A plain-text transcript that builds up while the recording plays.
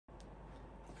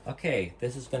Okay,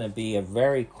 this is going to be a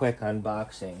very quick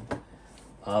unboxing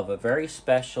of a very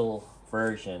special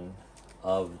version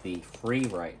of the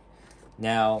Freewrite.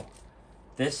 Now,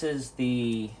 this is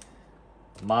the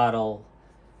model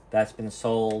that's been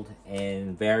sold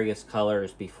in various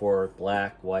colors before: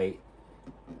 black, white,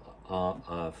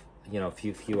 a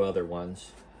few other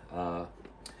ones. Uh,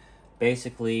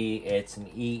 Basically, it's an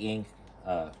e-ink,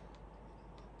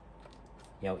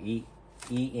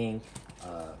 e-ink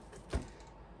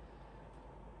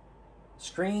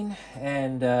screen,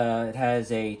 and it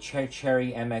has a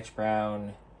cherry MX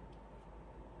Brown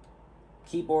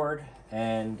keyboard,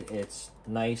 and it's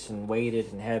nice and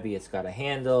weighted and heavy. It's got a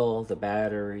handle. The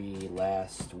battery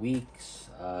lasts weeks.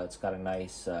 It's got a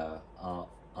nice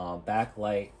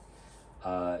backlight.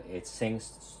 It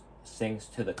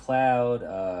syncs to the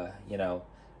cloud.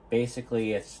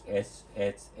 Basically, it's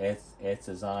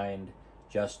designed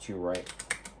just to write.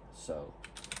 So,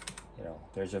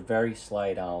 there's a very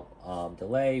slight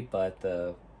delay, but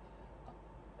the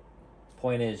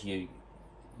point is you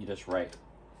just write.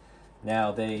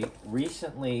 Now, they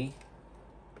recently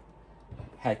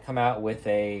had come out with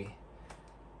a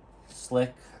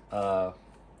slick,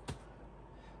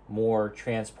 more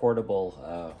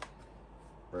transportable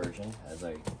version, as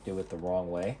I do it the wrong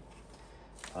way.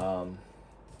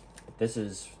 This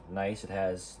is nice. It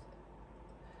has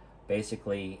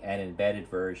basically an embedded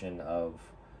version of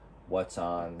what's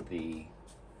on the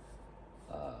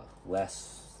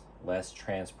less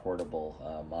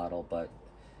transportable model, but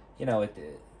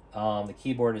the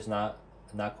keyboard is not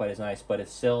quite as nice, but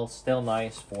it's still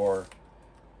nice for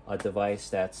a device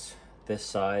that's this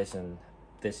size and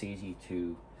this easy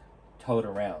to tote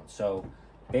around. So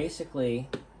basically,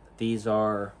 these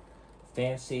are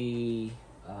fancy,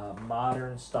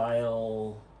 modern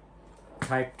style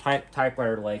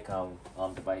typewriter like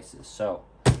devices. So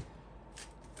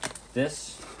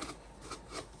this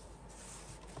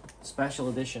special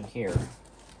edition here,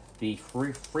 the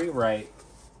Freewrite,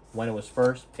 when it was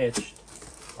first pitched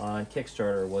on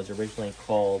Kickstarter, was originally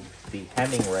called the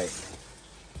Hemingway.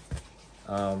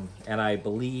 And I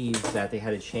believe that they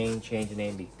had to change the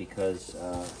name because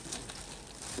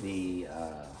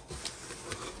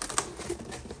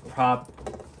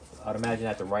I'd imagine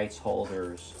that the rights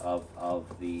holders of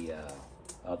the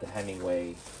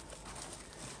Hemingway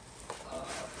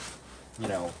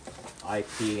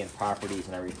IP and properties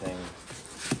and everything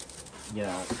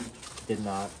did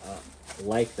not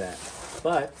like that,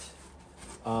 but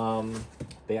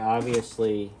they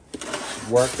obviously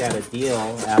worked out a deal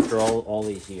after all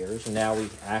these years, and now we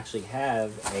actually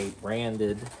have a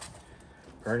branded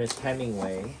Ernest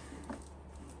Hemingway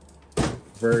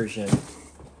version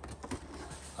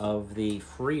of the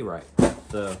Freewrite,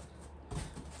 the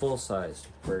full-size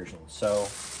version. So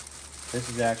this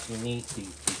is actually neat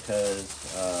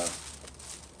because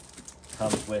it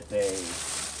comes with a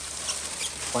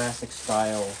classic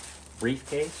style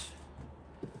briefcase.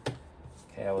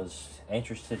 Okay, I was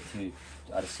interested to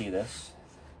see this.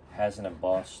 It has an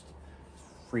embossed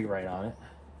Freewrite on it.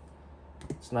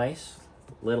 It's nice,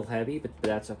 a little heavy, but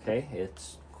that's okay.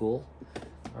 It's cool.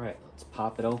 All right, let's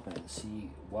pop it open and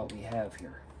see what we have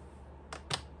here.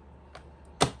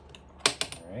 All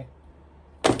right.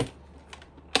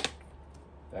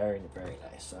 Very, very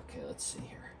nice. Okay, let's see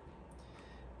here.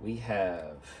 We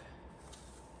have,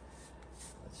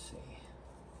 let's see.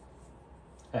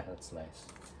 That's nice.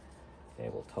 Okay,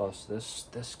 we'll toss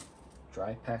this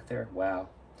dry pack there. Wow.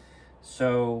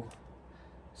 So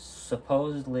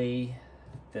supposedly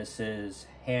this is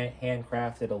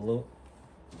handcrafted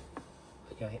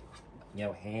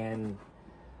hand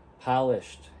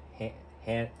polished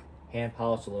hand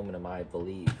polished aluminum, I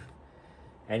believe.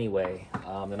 Anyway,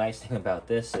 the nice thing about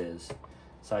this is,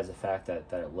 besides the fact that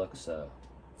it looks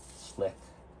slick,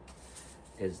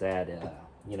 is that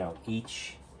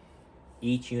each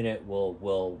unit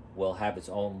will have its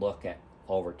own look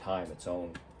over time, its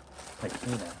own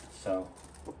patina. So,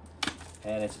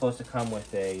 and it's supposed to come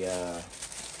with a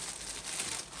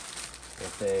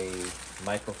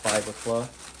microfiber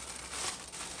cloth,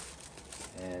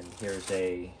 and here's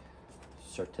a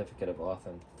certificate of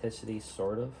authenticity,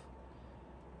 sort of,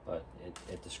 but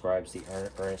it describes the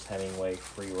Ernest Hemingway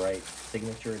Freewrite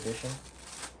Signature Edition.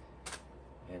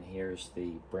 And here's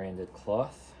the branded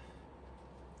cloth.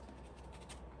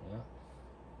 Yeah.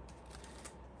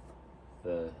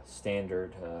 The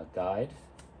standard guide.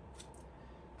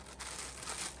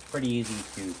 Pretty easy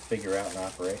to figure out and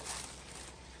operate.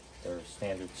 There's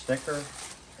standard sticker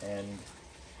and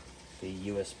the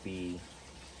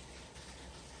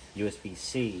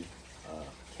USB-C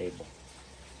cable,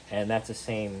 and that's the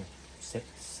same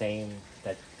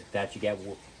that you get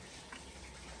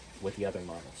with the other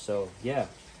models. So yeah,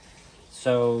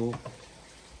 so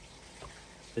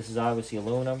this is obviously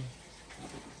aluminum,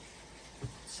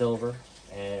 silver,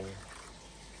 and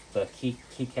the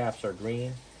keycaps are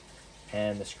green,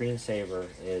 and the screensaver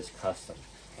is custom.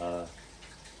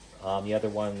 The other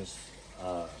ones,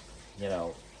 you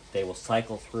know, they will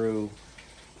cycle through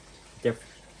different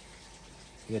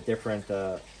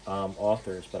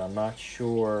authors, but I'm not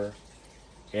sure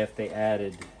if they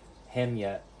added him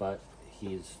yet, but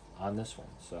he's on this one.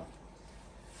 So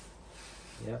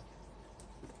yeah,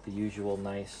 the usual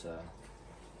nice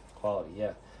quality.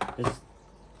 Yeah, this is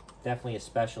definitely a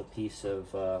special piece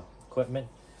of equipment.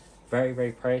 Very,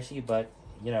 very pricey, but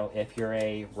you know, if you're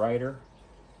a writer,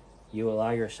 you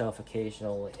allow yourself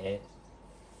occasional and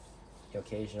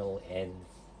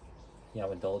you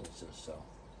know, indulgences. So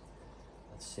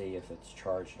let's see if it's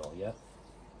charged at all. Yep.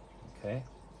 Okay.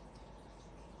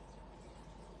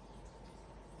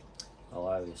 I'll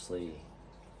obviously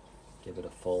give it a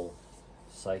full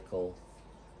cycle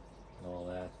and all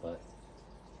that, but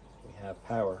we have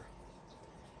power.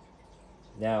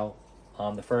 Now,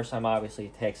 the first time obviously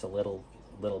it takes a little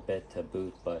bit to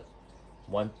boot, but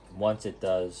once it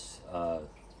does,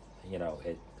 you know,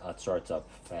 it starts up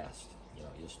fast. You know,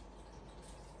 you just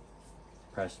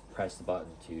press the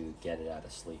button to get it out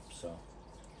of sleep. So,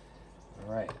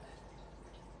 all right.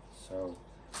 So,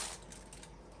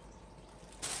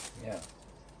 yeah,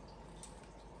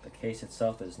 the case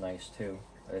itself is nice too.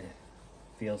 It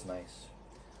feels nice,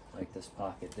 like this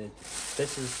pocket.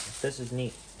 This is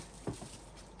neat.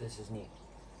 This is neat.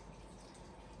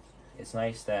 It's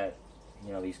nice that,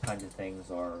 you know, these kinds of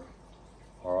things are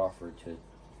offered to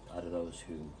out of those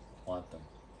who want them.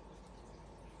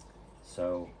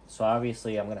 So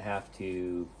obviously I'm gonna have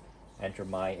to enter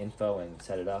my info and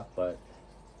set it up, but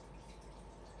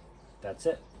that's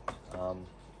it.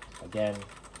 Again,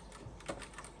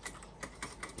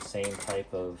 the same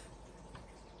type of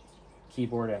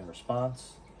keyboard and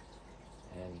response,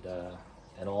 and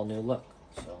an all new look.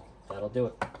 So that'll do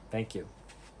it. Thank you.